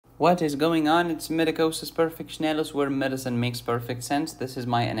What is going on? It's Medicosis Perfectionalis, where medicine makes perfect sense. This is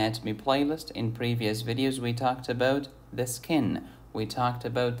my anatomy playlist. In previous videos, we talked about the skin. We talked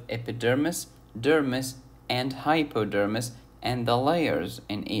about epidermis, dermis, and hypodermis, and the layers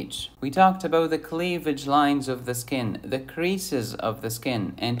in each. We talked about the cleavage lines of the skin, the creases of the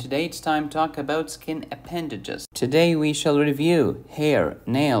skin, and today it's time to talk about skin appendages. Today we shall review hair,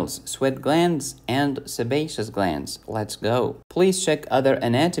 nails, sweat glands, and sebaceous glands. Let's go. Please check other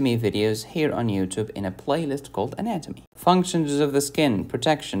anatomy videos here on YouTube in a playlist called Anatomy. Functions of the skin: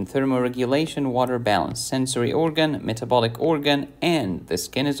 protection, thermoregulation, water balance, sensory organ, metabolic organ, and the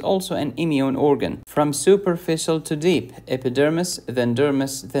skin is also an immune organ. From superficial to deep, epidermis, then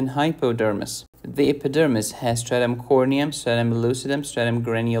dermis, then hypodermis. The epidermis has stratum corneum, stratum lucidum, stratum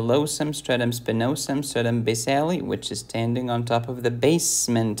granulosum, stratum spinosum, stratum basale, which is standing on top of the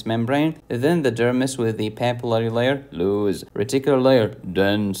basement membrane. Then the dermis with the papillary layer, loose, reticular layer,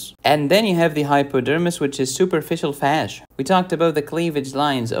 dense. And then you have the hypodermis, which is superficial fascia. We talked about the cleavage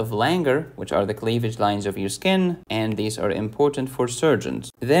lines of Langer, which are the cleavage lines of your skin, and these are important for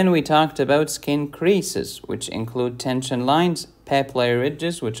surgeons. Then we talked about skin creases, which include tension lines, papillary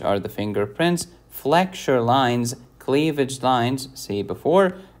ridges, which are the fingerprints, flexure lines, cleavage lines, see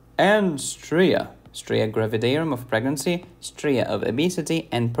before, and stria. Stria gravidarum of pregnancy, stria of obesity,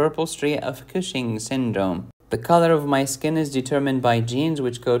 and purple stria of Cushing syndrome. The color of my skin is determined by genes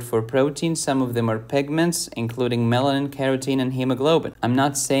which code for proteins. Some of them are pigments, including melanin, carotene, and hemoglobin. I'm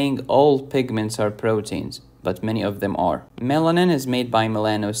not saying all pigments are proteins, but many of them are. Melanin is made by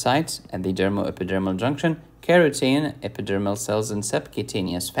melanocytes at the dermo-epidermal junction. Carotene, epidermal cells and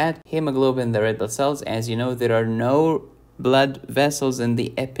subcutaneous fat. Hemoglobin, the red blood cells. As you know, there are no blood vessels in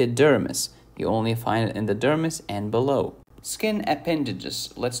the epidermis. You only find it in the dermis and below. Skin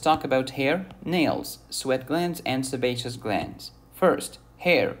appendages. Let's talk about hair, nails, sweat glands, and sebaceous glands. First,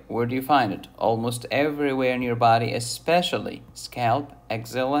 hair. Where do you find it? Almost everywhere in your body, especially scalp,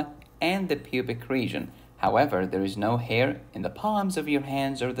 axilla, and the pubic region. However, there is no hair in the palms of your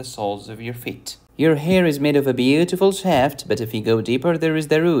hands or the soles of your feet. Your hair is made of a beautiful shaft, but if you go deeper, there is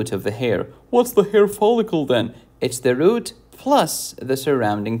the root of the hair. What's the hair follicle then? It's the root plus the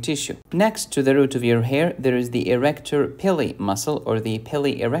surrounding tissue. Next to the root of your hair, there is the erector pili muscle or the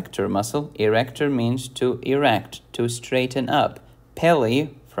pili erector muscle. Erector means to erect, to straighten up.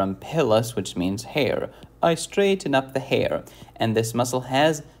 Pili from pilus, which means hair. I straighten up the hair. And this muscle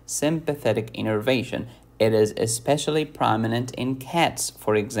has sympathetic innervation. It is especially prominent in cats,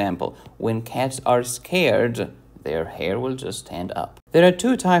 for example. When cats are scared, their hair will just stand up. There are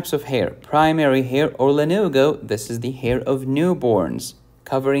two types of hair: primary hair or lanugo. This is the hair of newborns,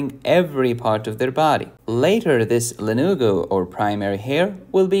 covering every part of their body. Later, this lanugo or primary hair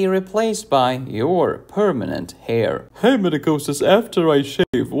will be replaced by your permanent hair. Hey Medicosis, after I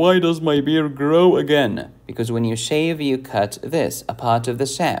shave, why does my beard grow again? Because when you shave, you cut this, a part of the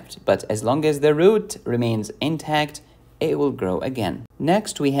shaft. But as long as the root remains intact, it will grow again.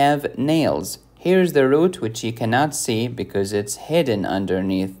 Next, we have nails. Here's the root, which you cannot see because it's hidden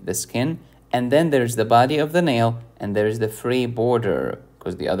underneath the skin. And then there's the body of the nail, and there's the free border,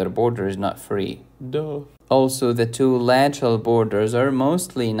 because the other border is not free. Duh. Also, the two lateral borders are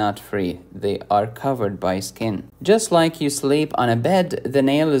mostly not free. They are covered by skin. Just like you sleep on a bed, the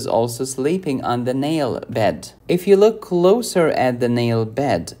nail is also sleeping on the nail bed. If you look closer at the nail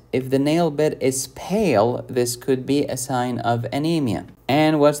bed, if the nail bed is pale, this could be a sign of anemia.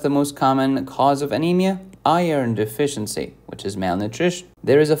 And what's the most common cause of anemia? Iron deficiency, which is malnutrition.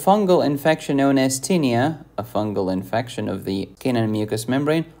 There is a fungal infection known as tinea, a fungal infection of the skin and mucous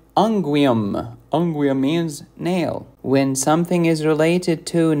membrane. Unguium. Unguium means nail. When something is related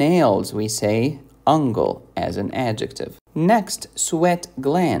to nails, we say ungal as an adjective. Next, sweat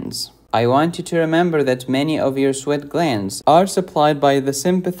glands. I want you to remember that many of your sweat glands are supplied by the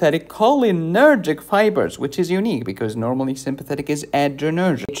sympathetic cholinergic fibers, which is unique because normally sympathetic is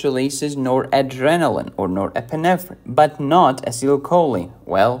adrenergic. It releases noradrenaline or norepinephrine, but not acetylcholine.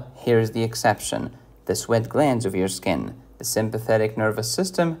 Well, here's the exception. The sweat glands of your skin. The sympathetic nervous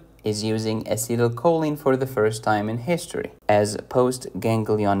system is using acetylcholine for the first time in history as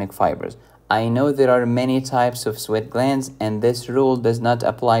postganglionic fibers. I know there are many types of sweat glands, and this rule does not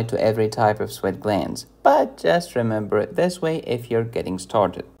apply to every type of sweat glands. But just remember it this way if you're getting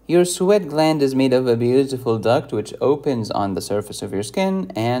started. Your sweat gland is made of a beautiful duct which opens on the surface of your skin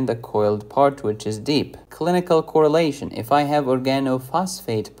and a coiled part which is deep. Clinical correlation. If I have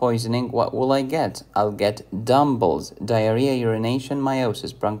organophosphate poisoning, what will I get? I'll get dumbbells, diarrhea, urination,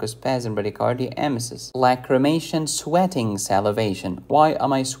 meiosis, bronchospasm, bradycardia, emesis, lacrimation, sweating, salivation. Why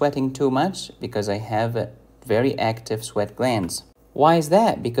am I sweating too much? Because I have very active sweat glands. Why is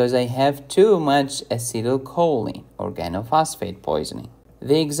that? Because I have too much acetylcholine, organophosphate poisoning.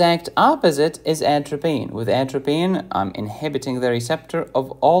 The exact opposite is atropine. With atropine, I'm inhibiting the receptor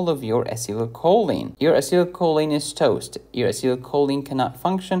of all of your acetylcholine. Your acetylcholine is toast. Your acetylcholine cannot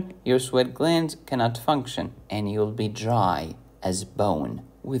function, your sweat glands cannot function, and you'll be dry as bone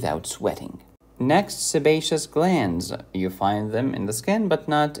without sweating. Next, sebaceous glands. You find them in the skin, but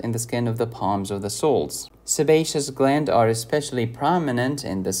not in the skin of the palms of the soles. Sebaceous glands are especially prominent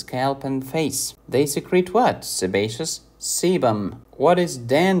in the scalp and face. They secrete what? Sebaceous sebum. What is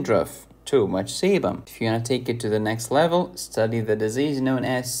dandruff? Too much sebum. If you want to take it to the next level, study the disease known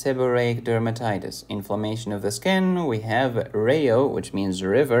as seborrheic dermatitis. Inflammation of the skin. We have rio, which means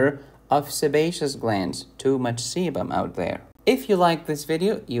river, of sebaceous glands. Too much sebum out there. If you like this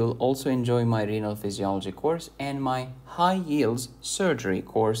video, you'll also enjoy my renal physiology course and my high yields surgery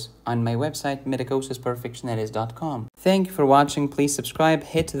course on my website medicosisperfectionalis.com. Thank you for watching. Please subscribe,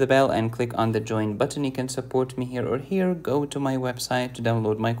 hit the bell, and click on the join button. You can support me here or here. Go to my website to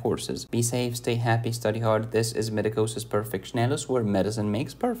download my courses. Be safe, stay happy, study hard. This is Medicosis Perfectionalis, where medicine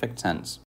makes perfect sense.